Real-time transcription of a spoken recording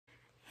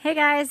Hey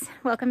guys,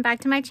 welcome back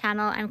to my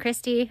channel. I'm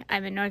Christy.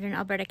 I'm in Northern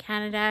Alberta,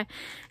 Canada.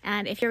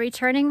 And if you're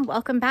returning,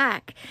 welcome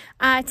back.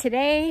 It's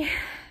a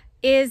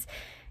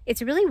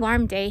really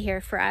warm day here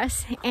for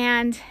us.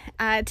 And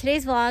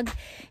today's vlog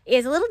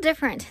is a little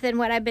different than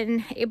what I've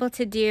been able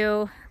to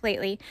do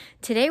lately.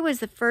 Today was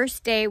the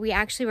first day we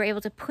actually were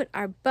able to put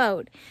our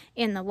boat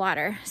in the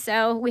water.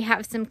 So we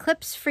have some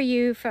clips for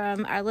you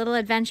from our little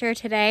adventure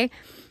today.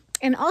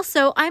 And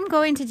also, I'm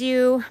going to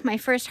do my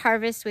first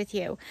harvest with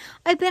you.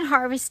 I've been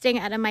harvesting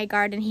out of my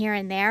garden here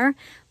and there,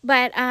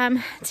 but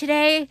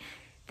today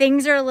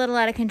things are a little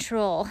out of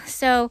control.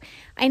 So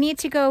I need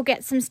to go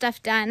get some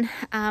stuff done.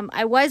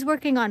 I was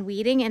working on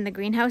weeding in the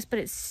greenhouse, but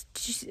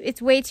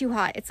it's way too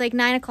hot. It's like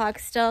 9 o'clock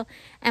still,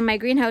 and my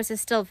greenhouse is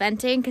still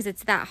venting because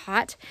it's that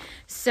hot.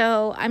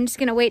 So I'm just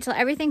gonna wait till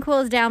everything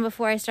cools down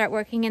before I start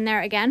working in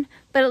there again.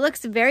 But it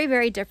looks very,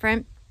 very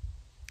different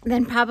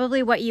than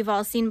probably what you've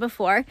all seen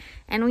before.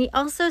 And we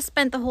also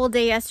spent the whole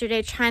day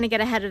yesterday trying to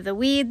get ahead of the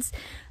weeds.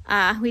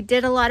 We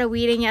did a lot of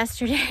weeding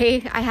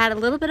yesterday. I had a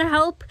little bit of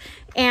help,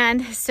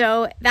 and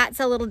so that's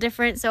a little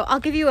different. So I'll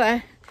give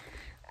you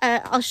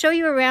I'll show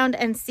you around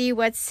and see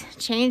what's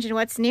changed and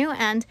what's new,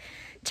 and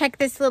check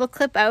this little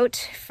clip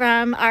out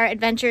from our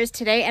adventures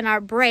today and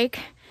our break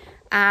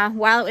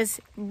while it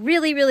was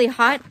really, really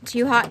hot,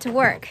 too hot to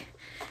work.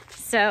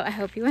 So I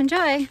hope you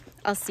enjoy.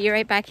 I'll see you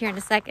right back here in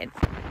a second.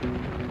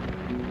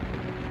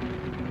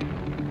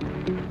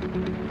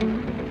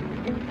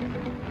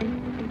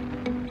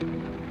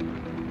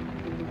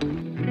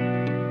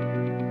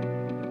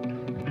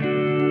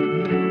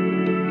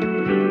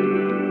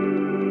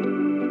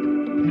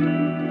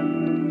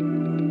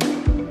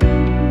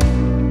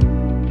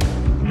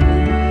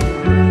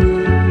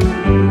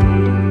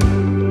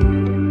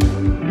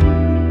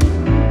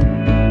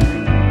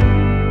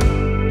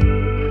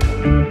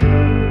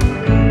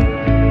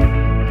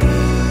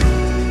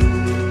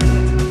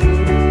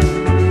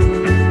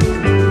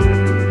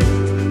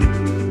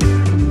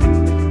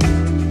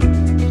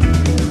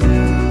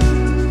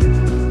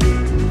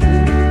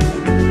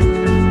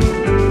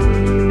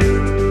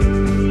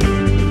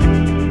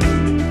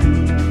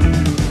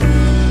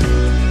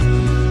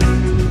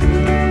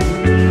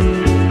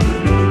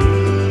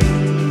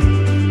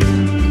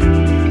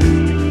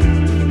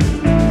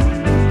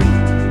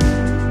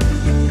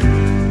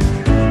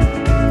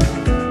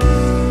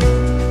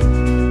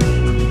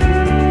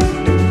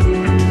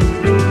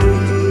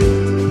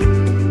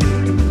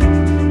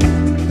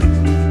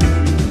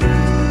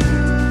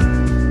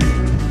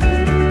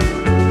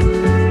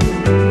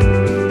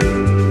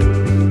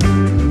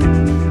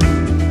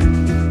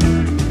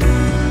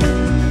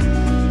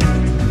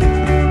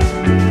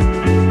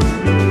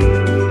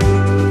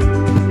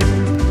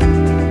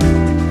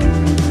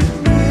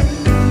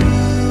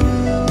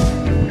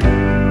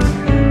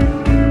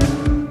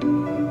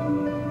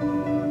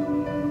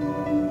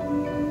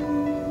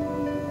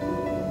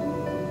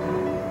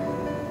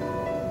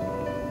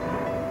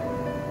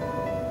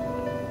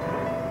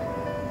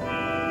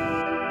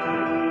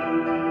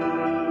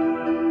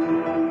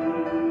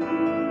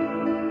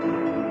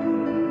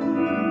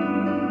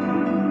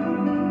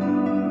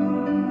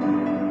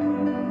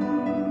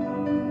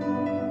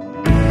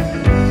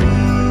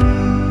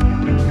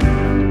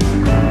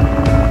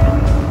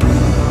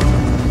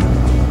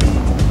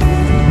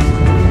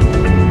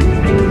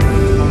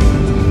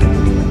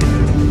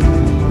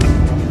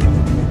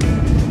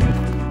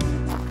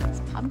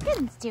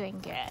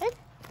 Doing good.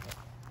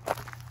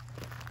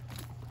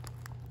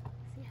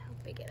 See how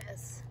big it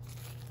is.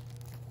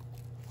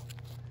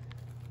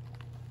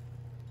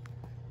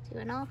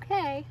 Doing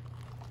okay.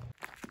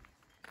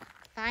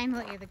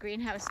 Finally, the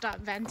greenhouse stopped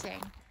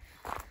venting,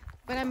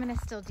 but I'm gonna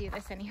still do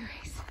this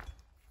anyways.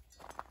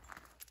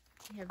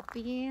 We have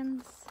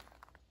beans.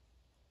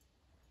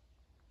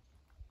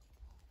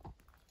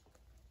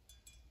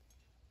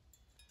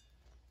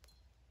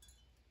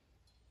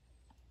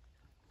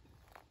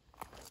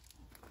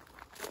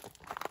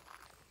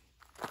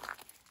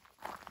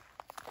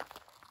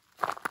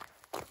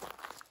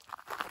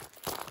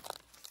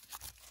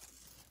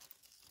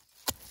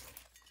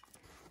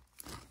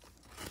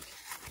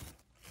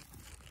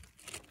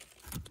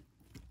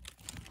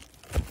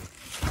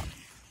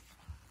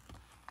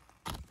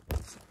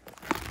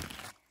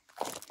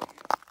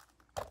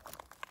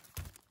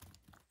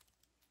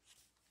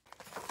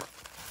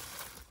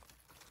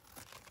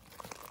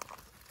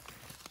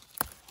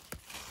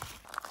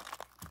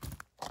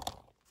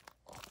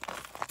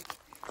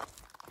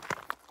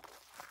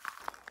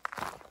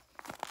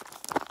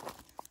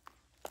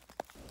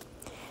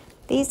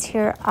 These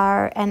here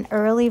are an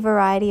early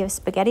variety of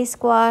spaghetti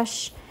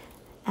squash.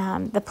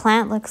 The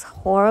plant looks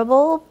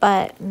horrible,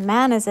 but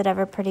man, is it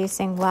ever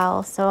producing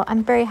well. So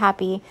I'm very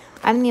happy.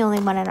 I'm the only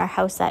one in our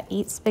house that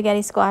eats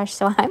spaghetti squash,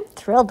 so I'm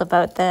thrilled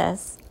about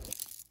this.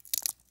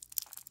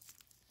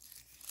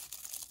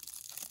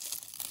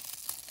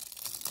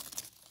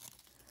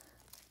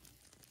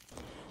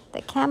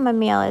 The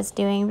chamomile is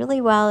doing really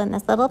well in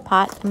this little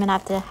pot. I'm gonna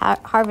have to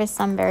harvest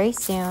some very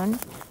soon.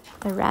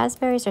 The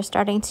raspberries are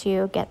starting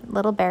to get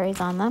little berries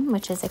on them,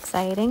 which is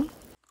exciting.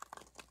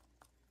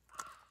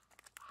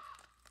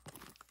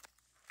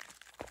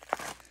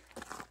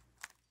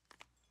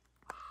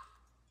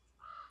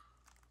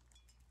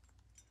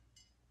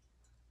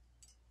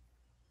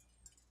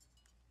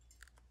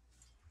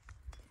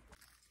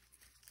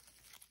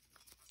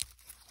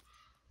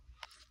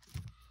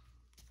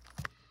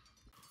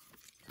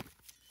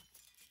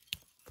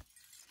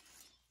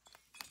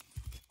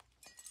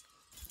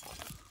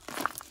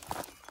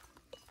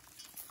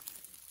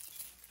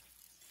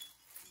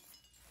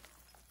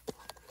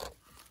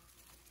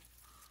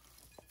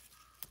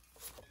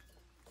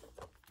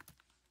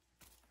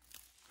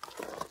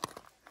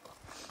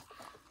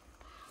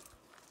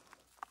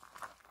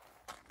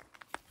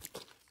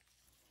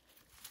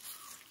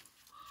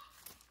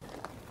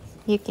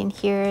 You can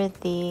hear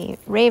the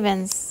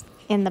ravens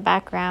in the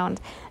background.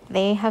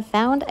 They have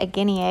found a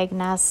guinea egg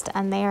nest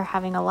and they are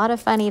having a lot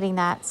of fun eating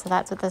that. So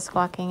that's what the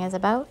squawking is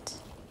about.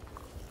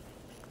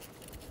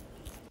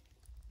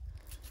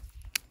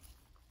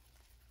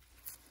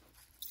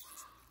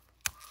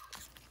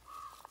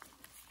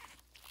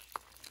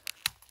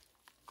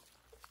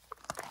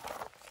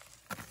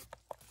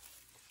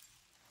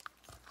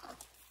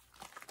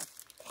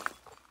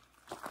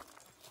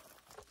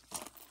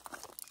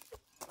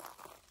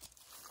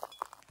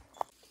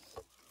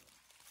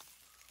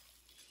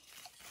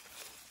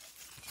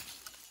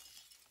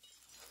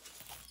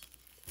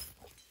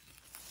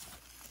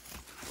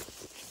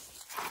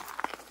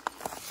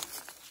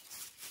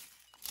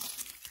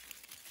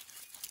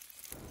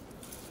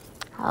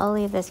 I'll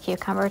leave this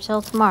cucumber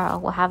till tomorrow.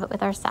 We'll have it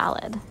with our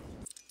salad.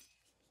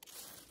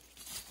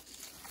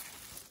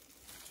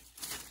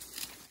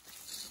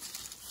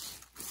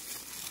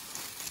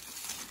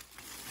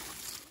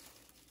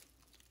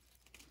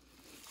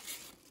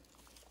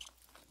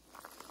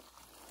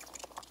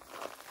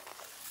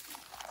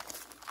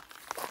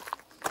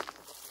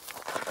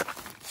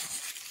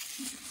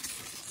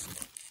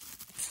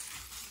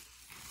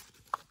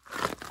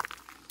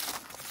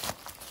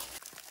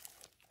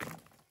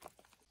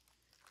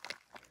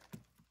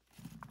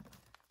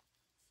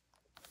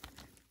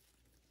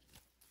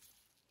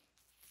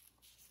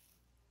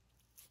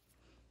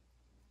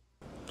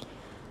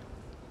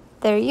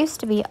 There used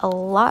to be a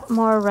lot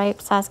more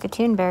ripe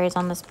Saskatoon berries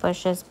on this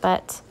bushes,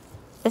 but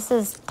this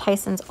is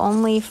Tyson's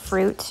only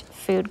fruit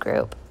food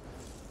group.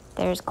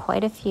 There's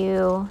quite a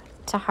few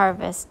to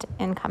harvest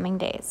in coming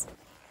days.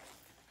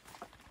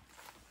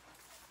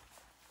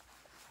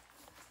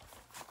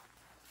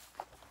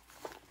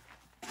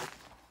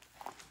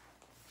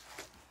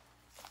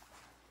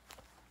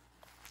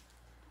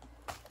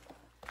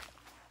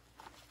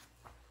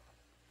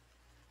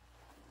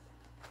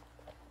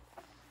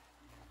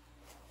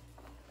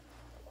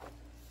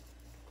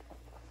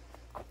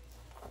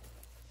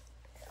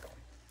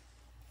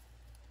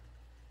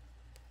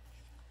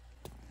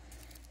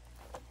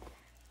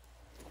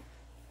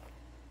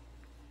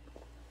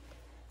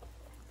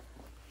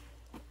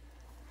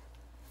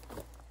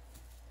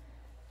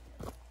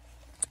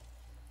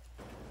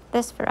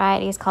 This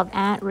variety is called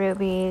Aunt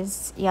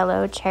Ruby's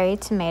Yellow Cherry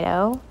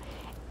Tomato.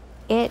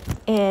 It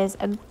is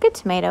a good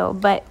tomato,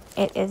 but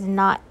it is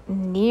not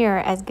near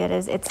as good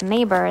as its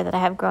neighbor that I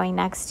have growing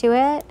next to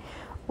it,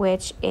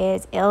 which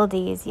is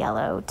Ildy's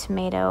Yellow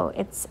Tomato.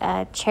 It's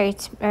a cherry,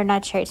 or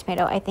not cherry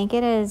tomato. I think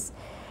it is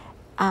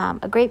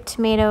a grape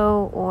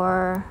tomato,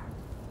 or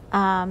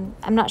I'm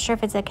not sure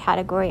if it's a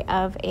category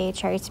of a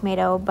cherry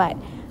tomato, but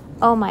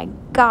oh my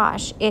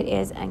gosh, it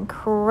is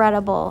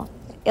incredible.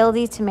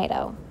 Ildy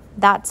tomato.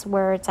 That's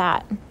where it's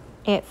at.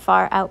 It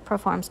far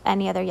outperforms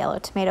any other yellow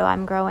tomato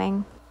I'm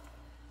growing.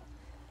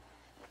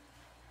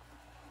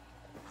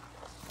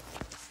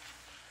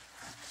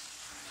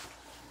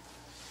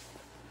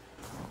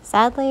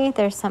 Sadly,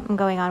 there's something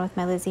going on with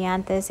my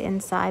Lisianthus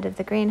inside of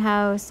the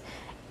greenhouse.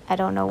 I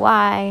don't know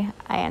why.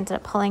 I ended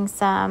up pulling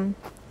some,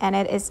 and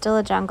it is still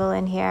a jungle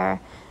in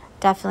here.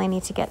 Definitely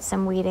need to get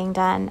some weeding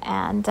done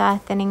and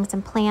thinning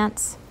some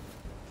plants.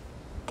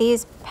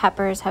 These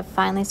peppers have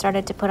finally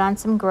started to put on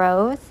some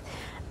growth,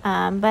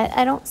 but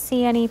I don't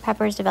see any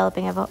peppers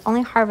developing. I've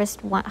only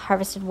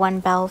harvested one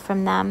bell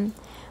from them,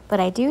 but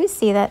I do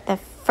see that the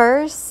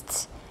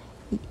first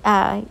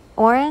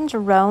orange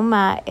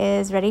Roma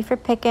is ready for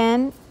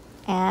picking,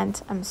 and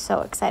I'm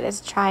so excited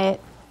to try it.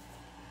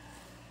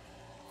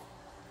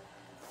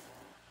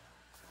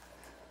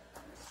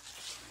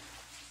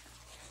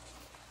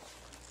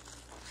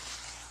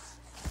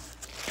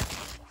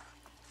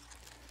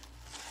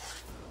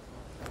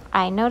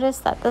 I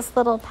noticed that this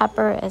little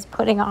pepper is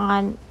putting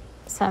on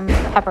some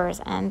peppers,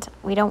 and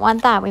we don't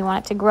want that. We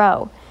want it to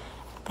grow.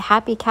 The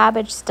happy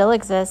cabbage still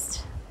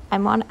exists. I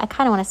kind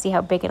of want to see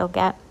how big it'll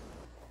get.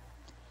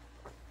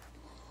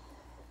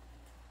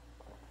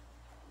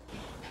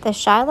 The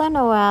Shiloh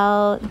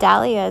Noel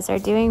dahlias are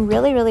doing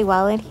really, really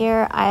well in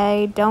here.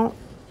 I don't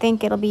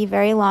think it'll be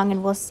very long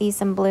and we'll see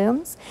some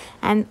blooms.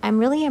 And I'm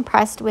really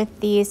impressed with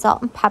the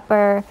salt and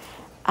pepper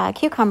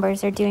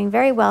cucumbers. Are doing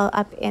very well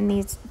up in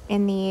these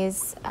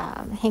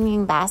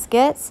hanging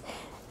baskets.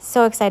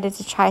 So excited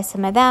to try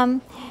some of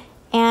them.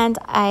 And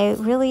I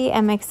really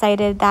am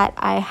excited that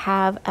I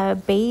have a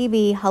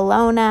baby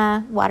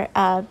Halona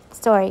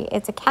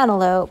it's a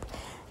cantaloupe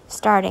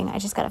starting. I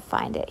just got to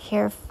find it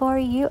here for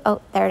you.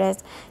 Oh, there it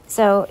is.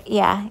 So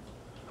yeah,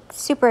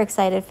 super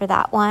excited for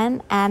that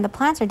one. And the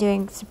plants are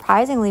doing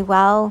surprisingly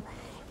well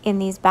in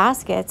these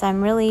baskets.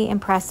 I'm really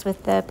impressed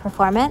with the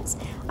performance.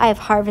 I have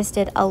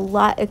harvested a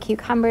lot of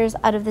cucumbers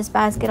out of this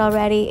basket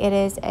already. It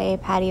is a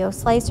patio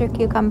slicer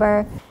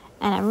cucumber,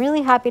 and I'm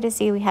really happy to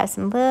see we have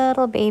some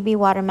little baby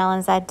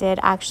watermelons that did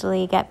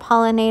actually get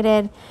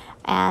pollinated,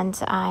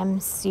 and I'm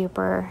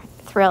super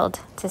thrilled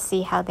to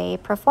see how they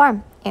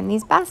perform in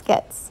these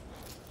baskets.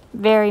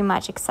 Very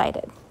much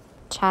excited.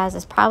 Chaz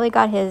has probably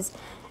got his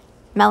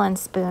melon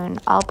spoon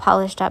all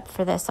polished up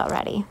for this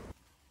already.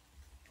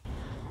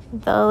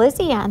 The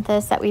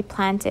Lisianthus that we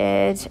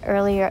planted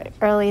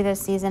early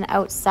this season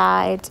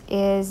outside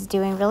is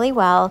doing really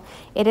well.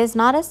 It is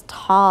not as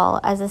tall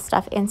as the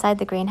stuff inside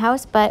the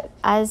greenhouse, but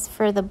as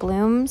for the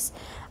blooms,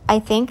 I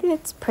think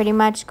it's pretty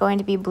much going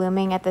to be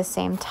blooming at the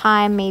same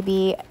time,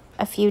 maybe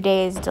a few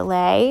days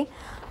delay.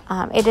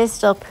 It is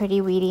still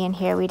pretty weedy in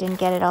here. We didn't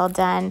get it all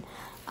done.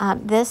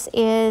 This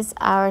is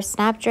our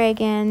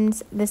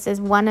snapdragons. This is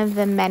one of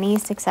the many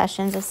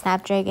successions of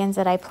snapdragons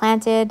that I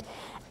planted.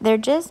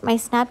 My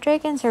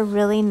snapdragons are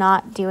really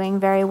not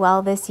doing very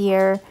well this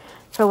year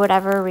for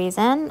whatever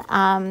reason.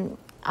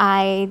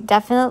 I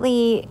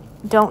definitely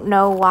don't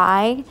know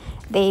why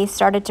they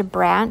started to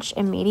branch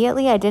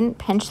immediately. I didn't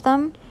pinch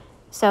them,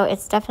 so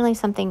it's definitely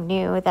something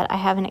new that I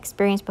haven't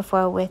experienced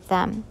before with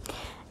them.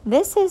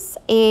 This is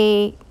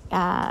a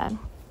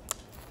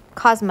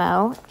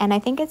Cosmo, and I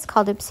think it's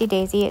called Oopsie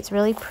Daisy. It's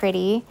really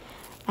pretty.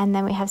 And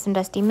then we have some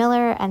Dusty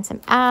Miller and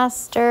some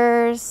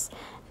asters.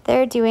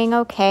 They're doing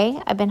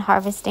okay. I've been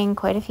harvesting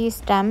quite a few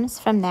stems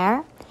from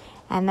there.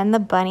 And then the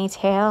bunny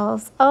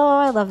tails. Oh,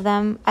 I love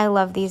them. I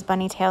love these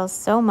bunny tails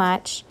so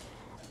much.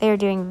 They're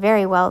doing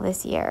very well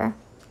this year.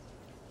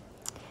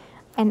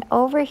 And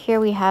over here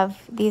we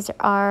have, these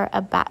are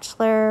a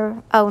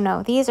bachelor. Oh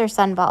no, these are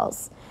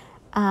sunballs.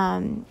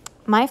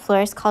 My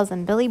florist calls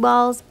them billy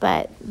balls,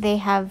 but they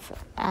have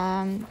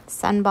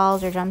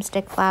sunballs or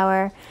drumstick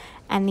flower.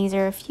 And these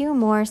are a few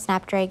more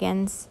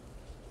snapdragons.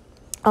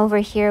 Over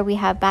here we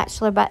have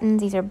bachelor buttons.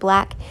 These are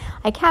black.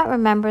 I can't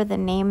remember the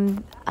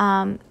name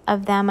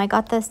of them. I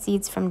got the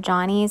seeds from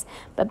Johnny's,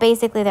 but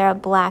basically they're a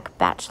black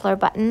bachelor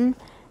button,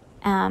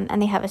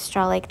 and they have a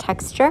straw-like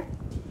texture.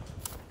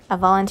 A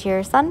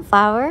volunteer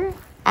sunflower,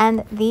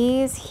 and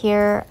these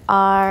here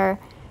are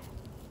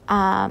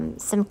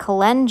some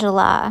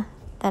calendula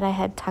that I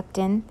had tucked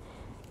in,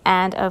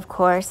 and of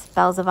course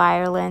Bells of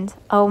Ireland.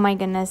 Oh my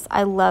goodness,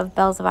 I love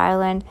Bells of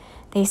Ireland.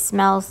 They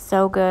smell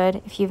so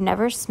good. If you've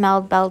never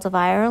smelled Bells of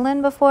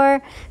Ireland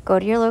before, go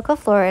to your local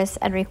florist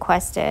and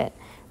request it.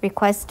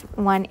 Request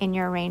one in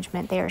your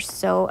arrangement. They are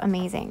so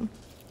amazing.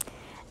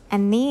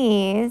 And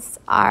these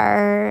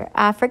are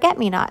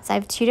forget-me-nots. I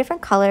have two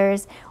different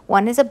colors.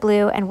 One is a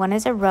blue and one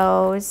is a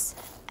rose.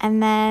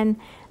 And then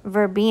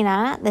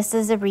verbena. This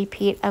is a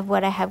repeat of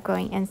what I have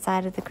growing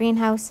inside of the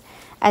greenhouse,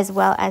 as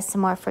well as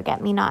some more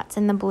forget-me-nots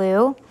in the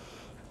blue.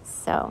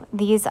 So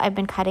these, I've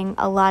been cutting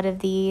a lot of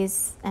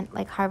these and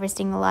like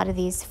harvesting a lot of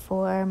these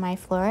for my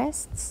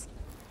florists.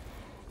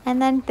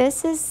 And then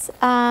this is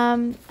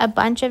a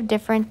bunch of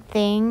different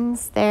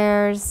things.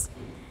 There's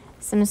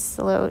some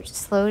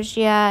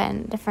celosia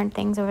and different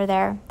things over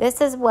there.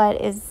 This is what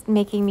is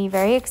making me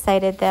very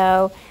excited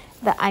though.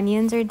 The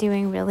onions are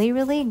doing really,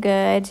 really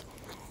good.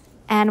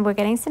 And we're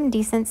getting some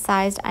decent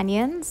sized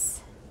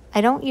onions. I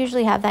don't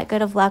usually have that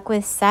good of luck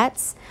with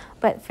sets,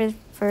 but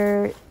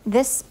for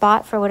this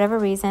spot, for whatever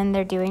reason,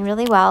 they're doing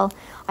really well.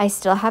 I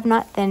still have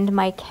not thinned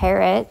my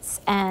carrots,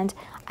 and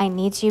I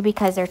need to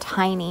because they're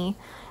tiny,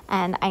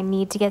 and I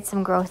need to get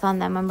some growth on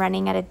them. I'm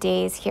running out of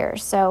days here.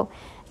 So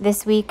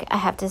this week I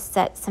have to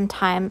set some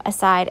time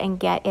aside and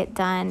get it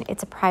done.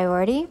 It's a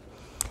priority.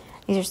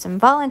 These are some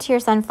volunteer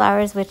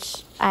sunflowers,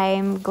 which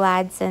I'm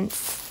glad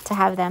to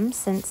have them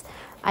since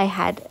I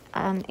had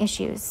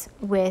issues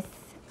with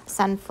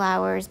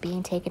sunflowers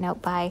being taken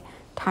out by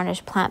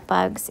tarnished plant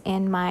bugs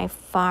in my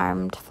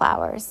farmed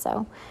flowers.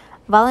 So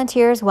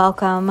volunteers,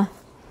 welcome.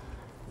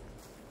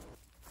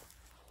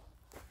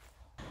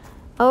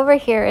 Over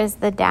here is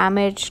the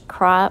damaged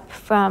crop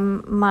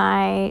from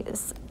my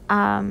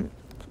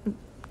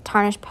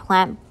tarnished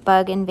plant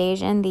bug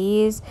invasion.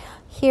 These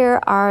here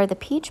are the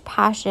Peach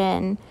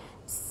Passion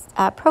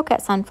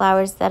Pro-Cut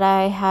sunflowers that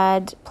I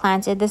had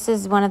planted. This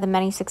is one of the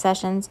many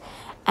successions,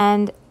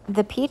 and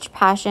the Peach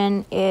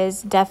Passion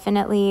is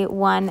definitely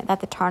one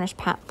that the tarnished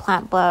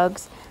plant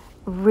bugs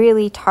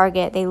really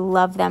target. They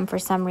love them for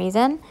some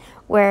reason,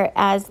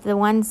 whereas the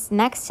ones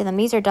next to them,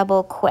 these are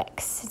Double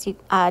Quicks,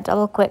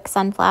 Double Quick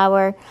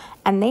sunflower,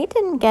 and they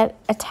didn't get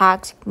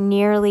attacked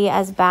nearly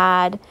as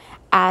bad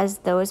as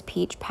those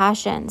Peach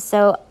Passions.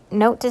 So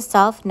note to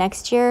self,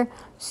 next year,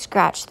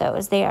 scratch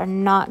those. They are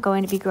not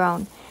going to be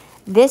grown.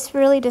 This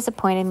really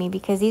disappointed me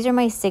because these are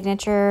my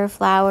signature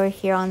flower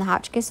here on the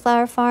Hotchkiss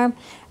Flower Farm,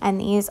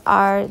 and these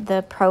are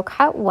the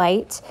Pro-Cut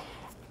White,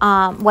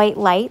 White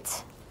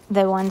Light,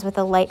 the ones with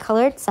a light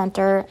colored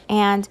center,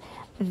 and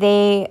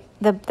the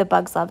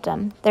bugs loved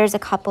them. There's a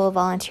couple of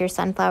volunteer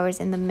sunflowers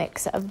in the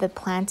mix of the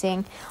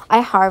planting. I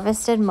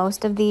harvested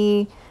most of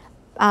the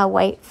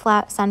white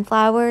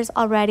sunflowers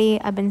already.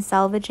 I've been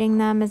salvaging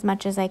them as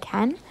much as I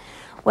can.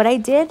 What I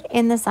did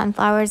in the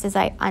sunflowers is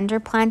I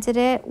underplanted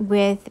it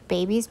with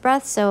baby's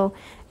breath. So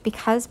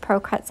because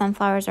Pro-Cut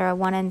sunflowers are a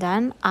one and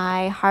done,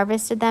 I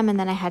harvested them and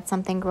then I had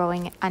something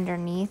growing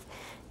underneath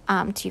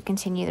to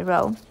continue the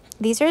row.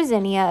 These are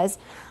zinnias.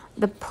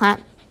 The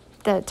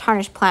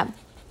tarnished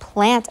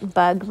plant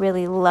bug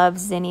really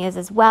loves zinnias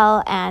as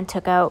well and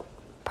took out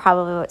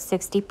probably about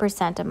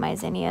 60% of my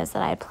zinnias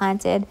that I had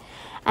planted.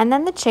 And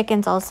then the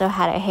chickens also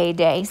had a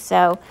heyday.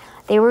 So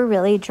they were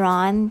really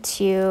drawn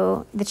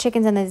to, the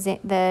chickens and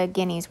the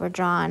guineas were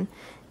drawn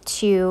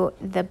to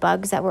the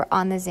bugs that were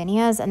on the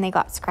zinnias, and they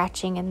got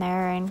scratching in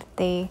there, and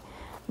they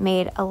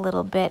made a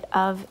little bit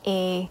of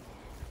a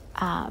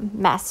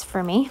mess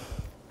for me.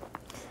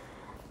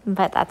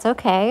 But that's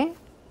okay.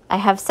 I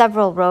have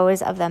several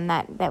rows of them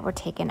that were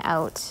taken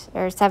out,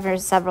 or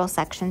several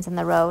sections in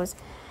the rows.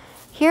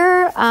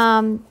 Here,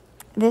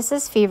 this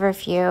is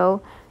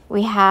feverfew.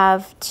 We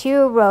have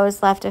 2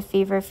 rows left of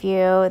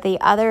feverfew. The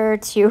other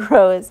 2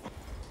 rows,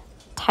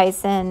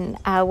 Tyson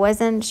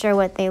wasn't sure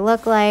what they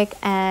look like,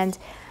 and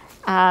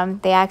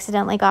they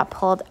accidentally got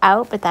pulled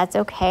out, but that's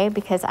okay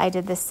because I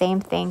did the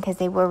same thing because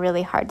they were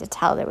really hard to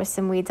tell. There was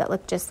some weeds that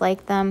looked just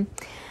like them.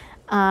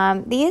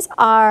 These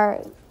are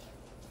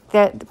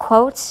the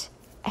quote,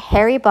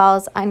 hairy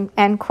balls,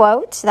 end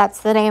quote.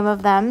 That's the name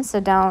of them, so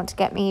don't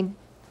get me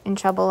in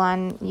trouble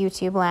on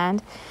YouTube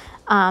land.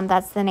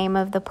 That's the name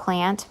of the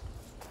plant.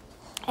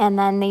 And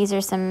then these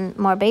are some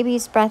more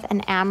baby's breath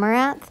and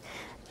amaranth.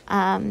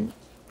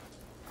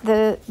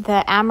 The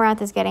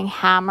amaranth is getting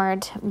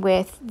hammered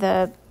with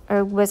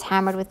was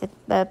hammered with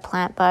the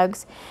plant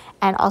bugs,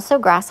 and also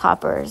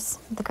grasshoppers.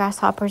 The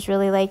grasshoppers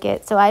really like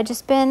it. So I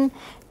just been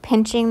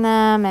pinching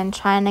them and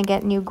trying to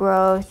get new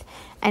growth.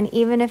 And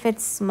even if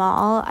it's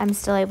small, I'm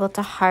still able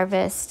to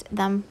harvest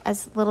them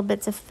as little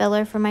bits of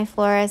filler for my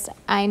florist.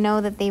 I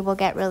know that they will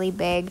get really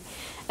big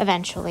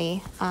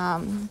eventually.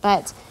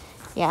 But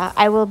yeah,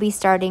 I will be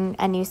starting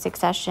a new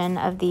succession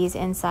of these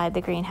inside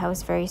the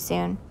greenhouse very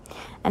soon.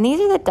 And these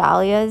are the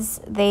dahlias.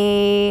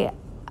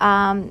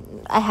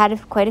 I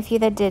had quite a few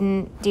that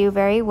didn't do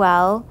very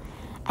well.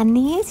 And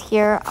these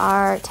here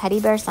are teddy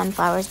bear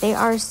sunflowers. They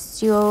are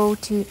so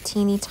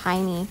teeny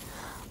tiny,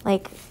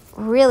 like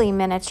really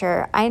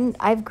miniature.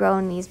 I've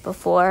grown these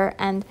before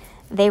and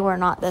they were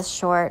not this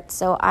short,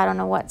 so I don't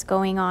know what's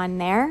going on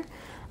there.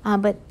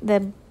 But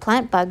the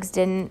plant bugs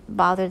didn't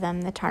bother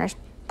them. The tarnished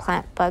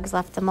plant bugs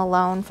left them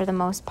alone for the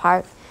most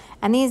part.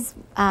 And these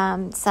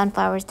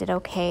sunflowers did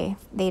okay.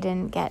 They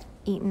didn't get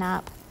eaten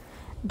up.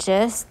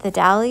 Just the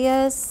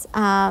dahlias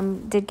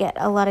did get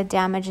a lot of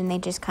damage, and they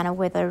just kind of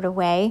withered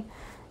away.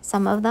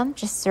 Some of them,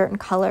 just certain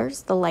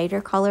colors, the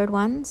lighter colored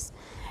ones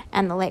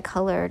and the light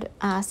colored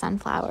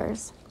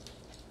sunflowers.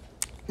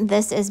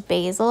 This is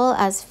basil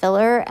as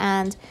filler,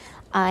 and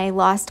I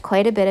lost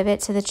quite a bit of it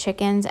to the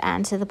chickens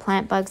and to the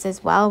plant bugs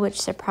as well, which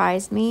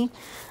surprised me.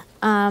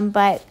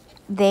 But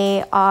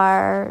they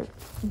are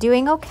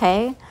doing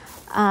okay.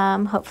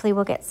 Hopefully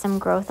we'll get some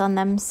growth on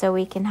them so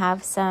we can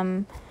have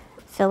some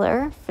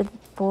filler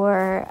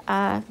for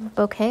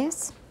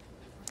bouquets.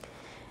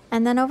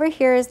 And then over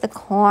here is the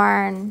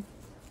corn.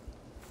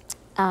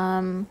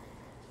 I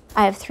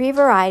have 3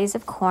 varieties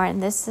of corn.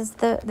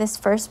 This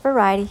first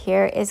variety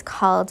here is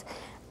called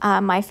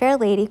My Fair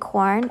Lady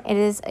corn. It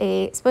is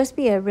supposed to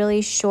be a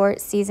really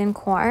short season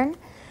corn,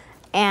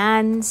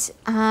 and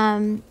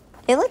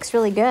it looks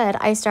really good.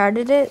 I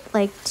started it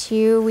like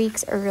 2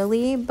 weeks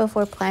early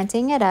before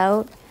planting it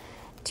out.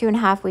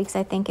 2.5 weeks,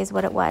 I think, is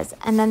what it was.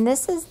 And then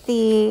this is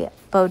the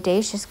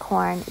bodacious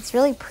corn. It's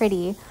really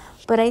pretty,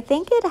 but I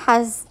think it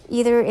has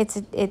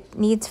it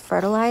needs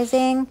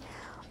fertilizing,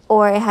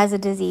 or it has a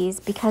disease,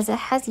 because it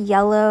has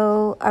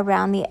yellow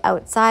around the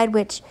outside,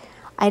 which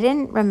I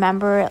didn't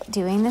remember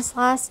doing this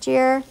last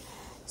year.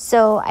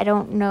 So I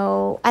don't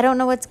know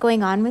what's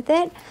going on with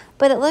it,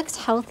 but it looks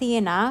healthy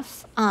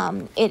enough.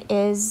 It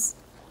is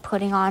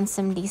putting on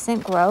some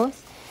decent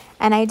growth.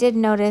 And I did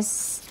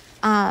notice,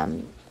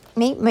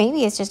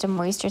 maybe it's just a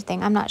moisture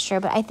thing, I'm not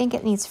sure, but I think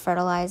it needs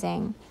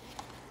fertilizing.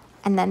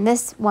 And then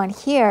this one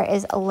here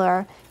is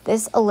Allure.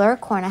 This Allure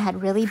corn, I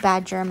had really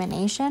bad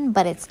germination,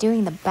 but it's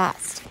doing the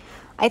best.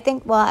 I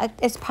think, well,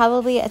 it's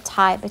probably a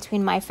tie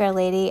between My Fair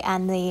Lady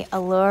and the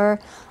Allure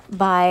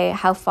by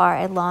how far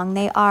along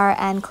they are.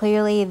 And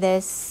clearly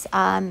this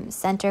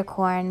center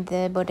corn,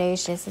 the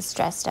bodacious, is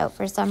stressed out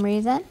for some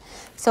reason.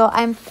 So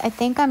I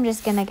think I'm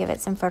just going to give it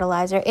some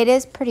fertilizer. It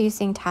is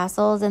producing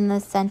tassels in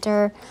the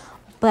center,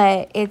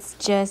 but it's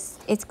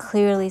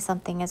clearly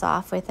something is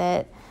off with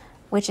it,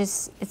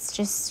 it's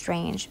just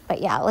strange.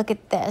 But yeah, look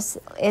at this.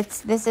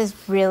 This is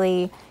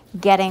really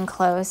getting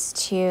close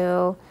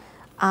to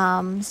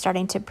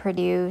starting to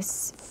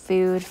produce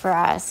food for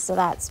us. So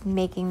that's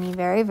making me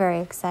very,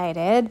 very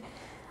excited.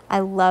 I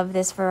love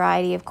this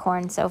variety of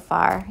corn so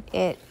far.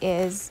 It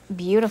is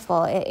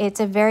beautiful. It's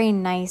a very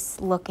nice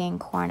looking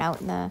corn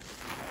out in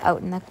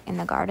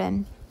the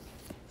garden.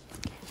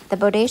 The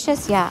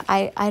bodacious, yeah,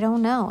 I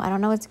don't know. I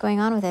don't know what's going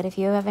on with it. If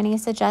you have any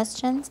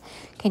suggestions,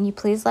 can you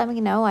please let me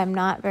know? I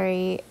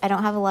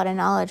don't have a lot of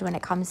knowledge when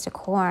it comes to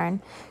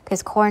corn,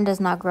 because corn does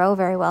not grow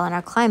very well in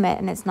our climate,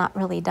 and it's not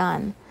really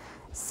done.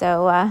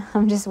 So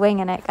I'm just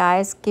winging it,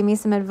 guys. Give me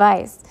some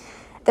advice.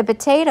 The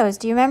potatoes,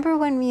 do you remember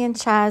when when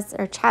Chaz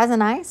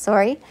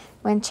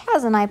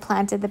and I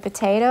planted the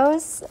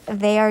potatoes?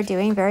 They are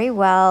doing very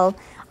well.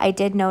 I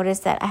did notice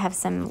that I have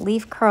some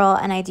leaf curl,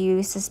 and I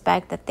do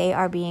suspect that they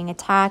are being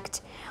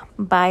attacked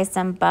by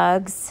some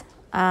bugs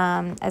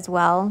as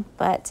well.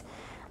 But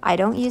I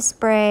don't use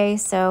spray,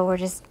 so we're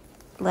just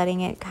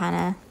letting it kind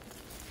of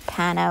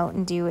pan out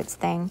and do its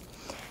thing.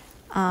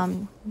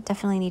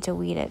 Definitely need to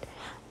weed it.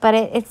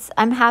 But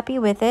I'm happy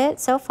with it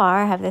so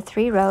far. I have the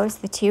 3 rows,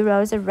 the 2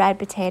 rows of red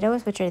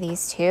potatoes, which are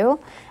these 2.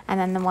 And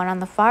then the one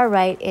on the far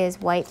right is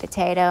white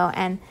potato.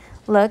 And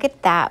look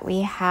at that,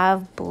 we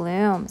have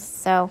blooms.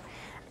 So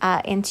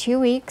in 2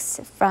 weeks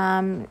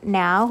from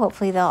now,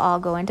 hopefully they'll all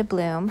go into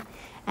bloom.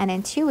 And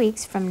in 2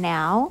 weeks from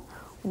now,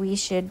 we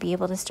should be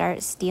able to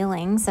start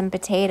stealing some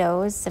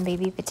potatoes, some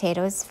baby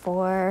potatoes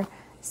for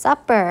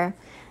supper.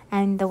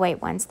 And the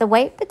white ones. The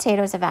white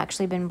potatoes have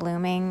actually been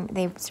blooming.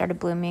 They started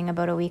blooming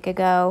about a week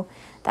ago.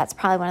 That's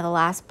probably one of the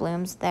last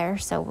blooms there.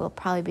 So we'll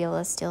probably be able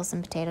to steal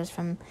some potatoes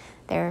from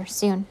there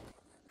soon.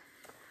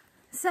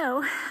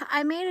 So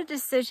I made a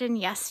decision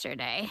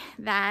yesterday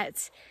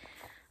that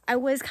I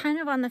was kind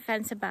of on the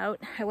fence about.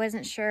 I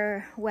wasn't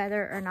sure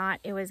whether or not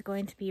it was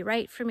going to be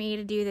right for me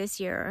to do this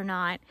year or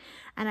not.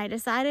 And I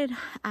decided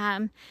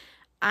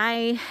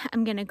I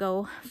am going to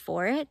go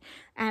for it,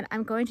 and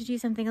I'm going to do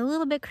something a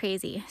little bit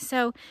crazy.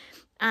 So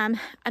I'm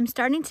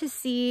starting to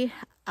see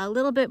a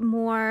little bit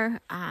more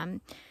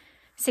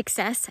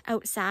success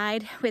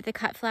outside with the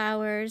cut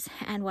flowers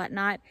and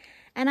whatnot.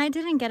 And I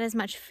didn't get as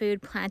much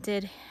food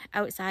planted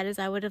outside as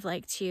I would have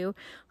liked to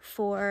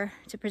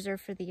preserve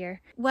for the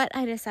year. What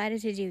I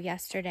decided to do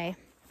yesterday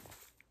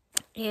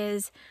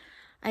is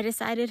I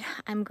decided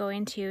I'm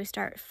going to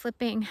start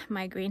flipping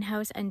my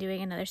greenhouse and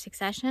doing another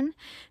succession.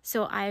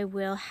 So I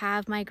will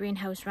have my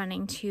greenhouse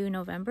running to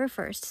November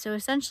 1st. So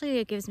essentially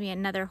it gives me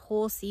another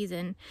whole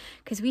season,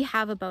 because we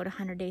have about a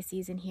 100-day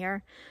season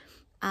here.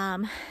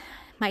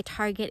 My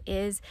target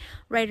is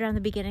right around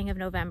the beginning of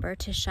November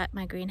to shut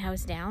my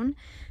greenhouse down.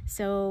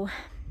 So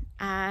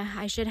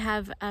I should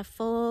have a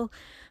full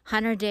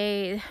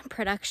 100-day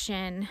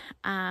production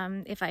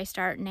if I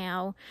start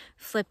now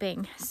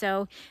flipping.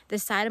 So the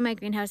side of my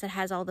greenhouse that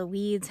has all the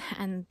weeds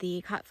and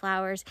the cut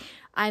flowers,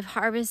 I've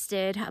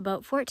harvested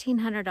about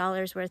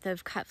 $1,400 worth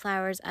of cut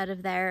flowers out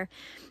of there.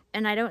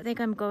 And I don't think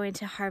I'm going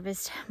to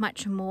harvest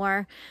much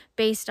more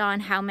based on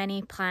how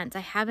many plants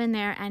I have in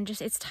there, and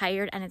just it's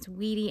tired and it's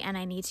weedy and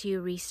I need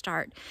to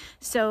restart.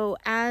 So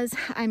as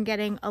I'm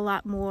getting a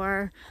lot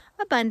more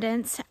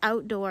abundance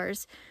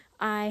outdoors,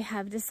 I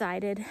have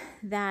decided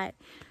that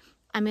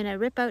I'm going to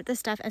rip out the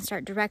stuff and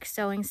start direct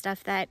sowing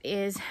stuff that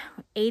is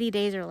 80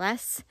 days or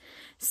less.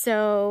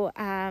 So,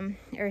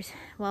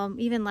 well,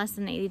 even less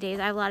than 80 days.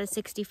 I have a lot of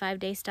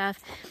 65-day stuff.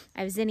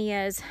 I have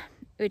zinnias,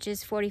 which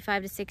is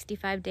 45 to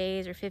 65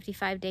 days, or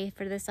 55 days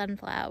for the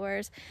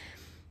sunflowers.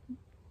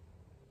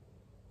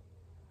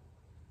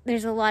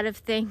 There's a lot of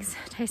things.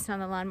 Tyson on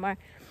the lawnmower.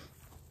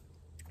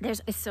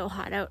 It's so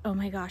hot out. Oh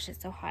my gosh,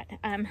 it's so hot.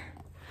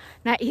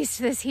 Not used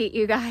to this heat,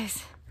 you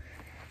guys.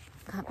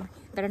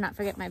 Better not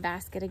forget my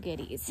basket of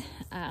goodies.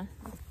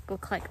 Go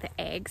collect the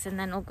eggs and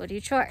then we'll go do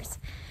chores.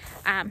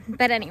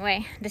 But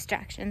anyway,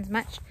 distractions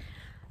much.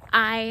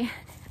 I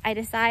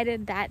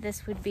decided that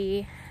this would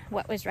be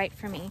what was right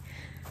for me.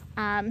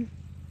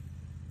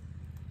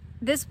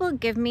 This will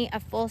give me a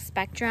full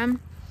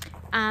spectrum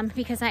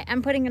because I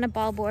am putting in a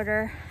bulb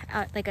order,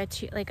 like a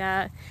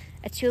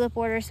tulip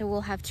order. So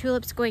we'll have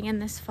tulips going in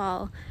this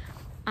fall,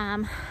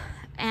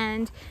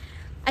 and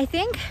I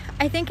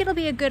think it'll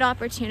be a good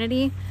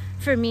opportunity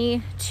for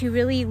me to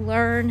really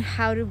learn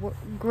how to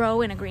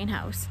grow in a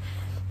greenhouse.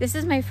 This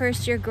is my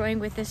first year growing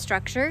with this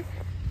structure,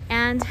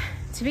 and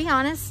to be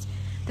honest,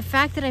 the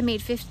fact that I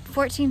made just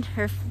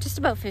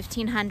about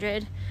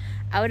 1,500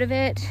 out of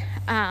it,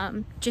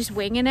 just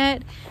winging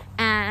it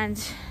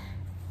and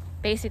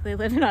basically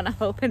living on a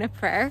hope and a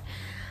prayer,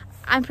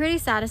 I'm pretty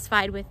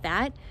satisfied with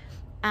that.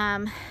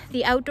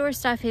 The outdoor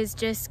stuff is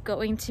just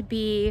going to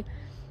be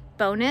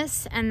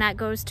bonus, and that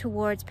goes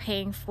towards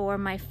paying for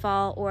my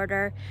fall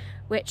order,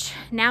 which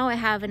now I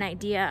have an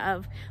idea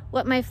of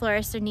what my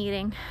florists are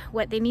needing,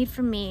 what they need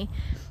from me,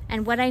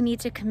 and what I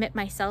need to commit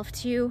myself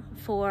to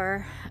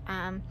for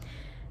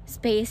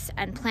space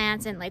and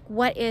plants, and like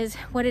what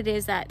it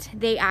is that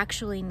they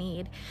actually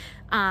need.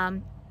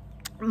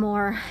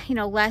 More,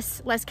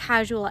 less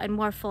casual and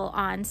more full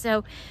on.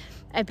 So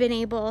I've been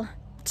able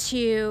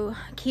to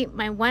keep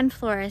my one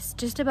florist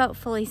just about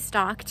fully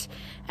stocked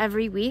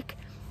every week,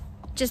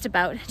 just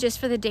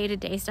for the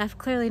day-to-day stuff,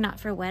 clearly not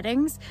for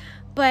weddings,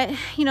 but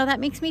that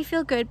makes me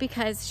feel good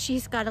because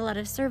she's got a lot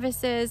of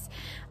services.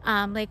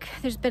 Like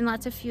there's been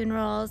lots of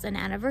funerals and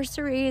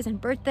anniversaries and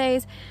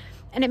birthdays,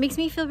 and it makes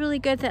me feel really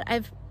good that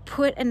I've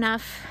put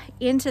enough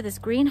into this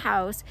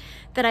greenhouse,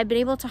 that I've been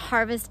able to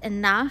harvest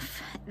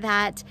enough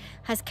that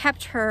has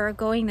kept her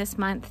going this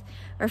month,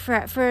 or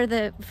for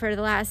the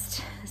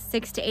last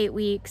 6 to 8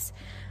 weeks.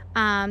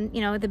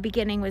 The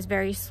beginning was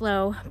very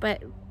slow,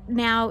 but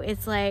now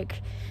it's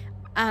like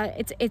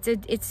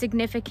it's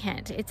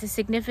significant. It's a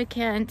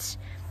significant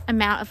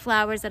amount of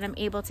flowers that I'm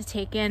able to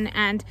take in.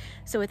 And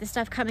so with the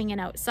stuff coming in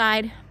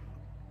outside,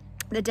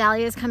 the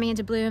dahlias coming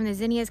into bloom, the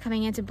zinnias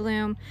coming into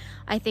bloom,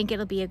 I think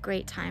it'll be a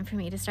great time for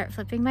me to start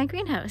flipping my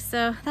greenhouse.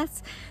 So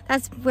that's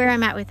where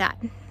I'm at with that.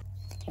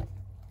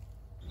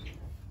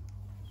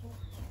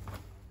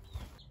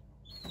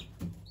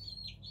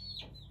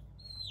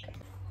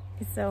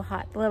 It's so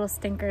hot. The little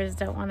stinkers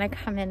don't want to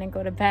come in and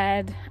go to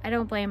bed. I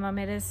don't blame them.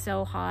 It is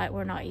so hot.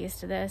 We're not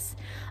used to this.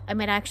 I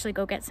might actually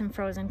go get some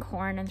frozen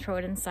corn and throw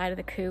it inside of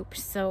the coop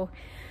so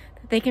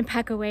that they can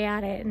peck away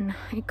at it, and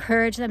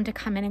encourage them to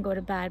come in and go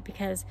to bed,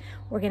 because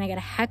we're going to get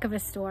a heck of a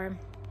storm.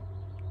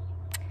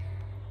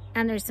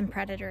 And there's some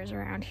predators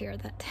around here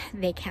that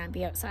they can't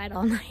be outside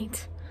all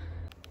night.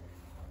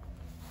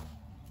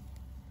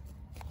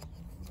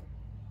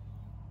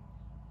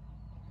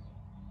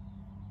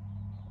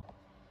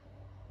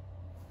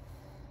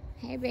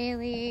 Hey,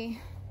 Bailey.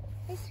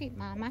 Hey, sweet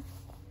mama.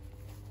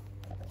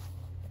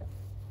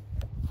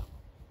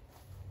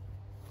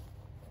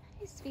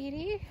 Hey,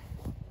 sweetie.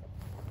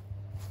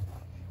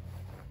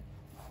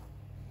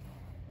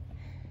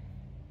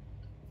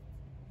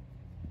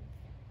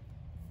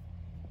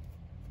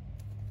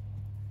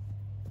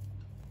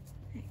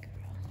 Hey,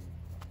 girl.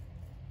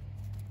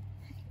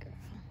 Hey, girl.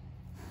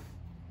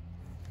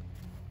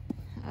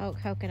 Oh,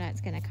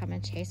 Coconut's gonna come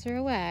and chase her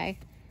away.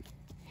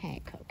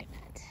 Hey, Coconut.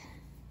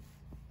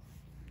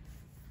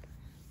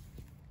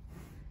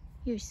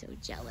 You're so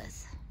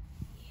jealous.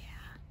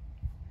 Yeah.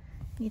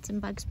 Need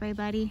some bug spray,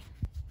 buddy?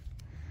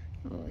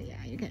 Oh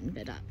yeah, you're getting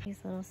bit up. These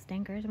little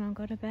stinkers won't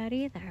go to bed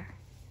either.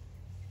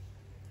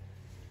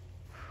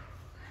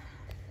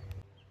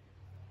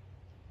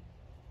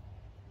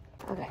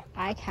 Okay,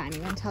 I can't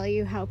even tell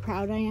you how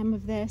proud I am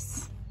of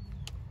this.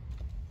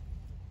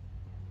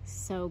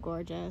 So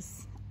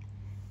gorgeous.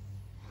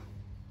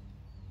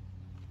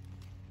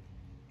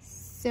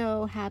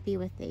 So happy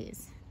with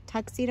these.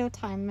 Tuxedo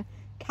Time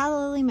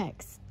Calla Lily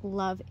Mix.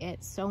 Love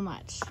it so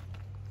much.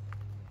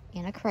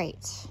 In a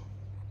crate.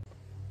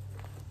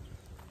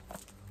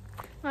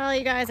 Well,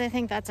 you guys, I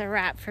think that's a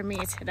wrap for me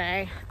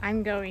today.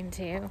 I'm going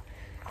to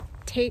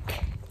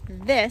take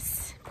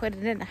this, put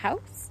it in the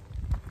house,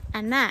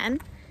 and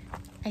then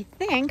I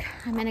think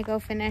I'm gonna go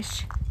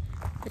finish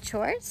the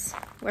chores,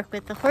 work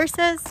with the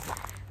horses,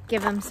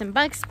 give them some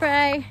bug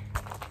spray,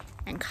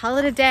 and call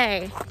it a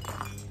day.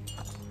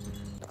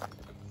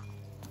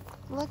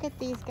 Look at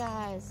these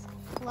guys,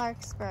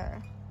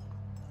 larkspur.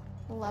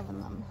 Loving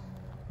them.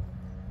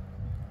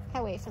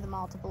 Can't wait for them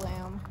all to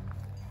bloom.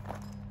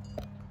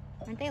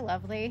 Aren't they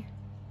lovely?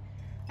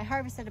 I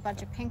harvested a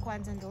bunch of pink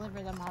ones and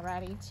delivered them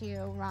already to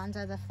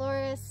Rhonda the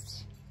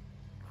florist,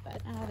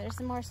 but there's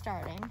some more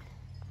starting.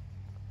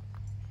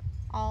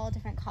 All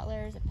different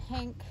colors of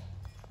pink.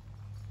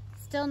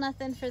 Still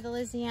nothing for the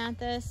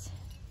Lisianthus,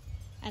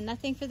 and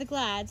nothing for the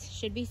Glads.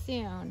 Should be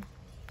soon.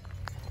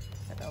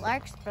 So the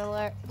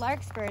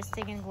larkspur is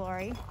singing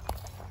glory,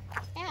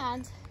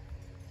 and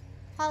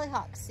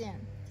hollyhocks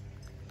soon.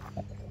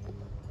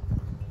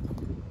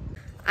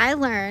 I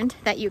learned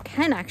that you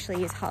can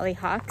actually use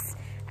hollyhocks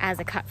as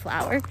a cut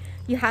flower.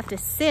 You have to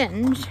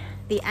singe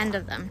the end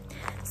of them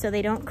so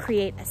they don't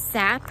create a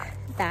sap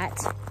that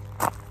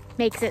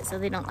makes it so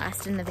they don't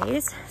last in the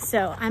vase.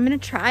 So I'm gonna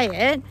try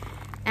it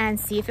and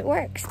see if it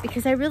works,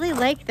 because I really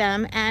like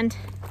them and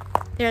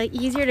they're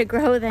easier to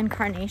grow than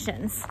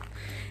carnations.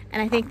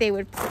 And I think they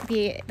would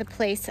be the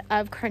place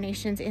of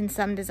carnations in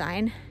some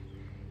design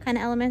kind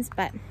of elements.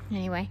 But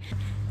anyway,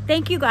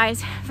 thank you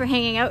guys for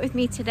hanging out with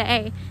me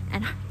today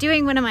and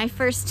doing one of my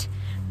first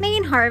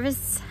main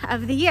harvests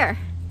of the year.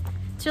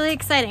 It's really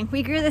exciting.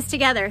 We grew this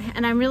together,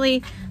 and I'm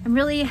really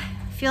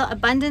feel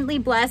abundantly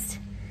blessed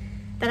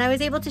that I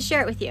was able to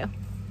share it with you.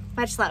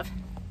 Much love.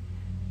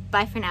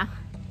 Bye for now.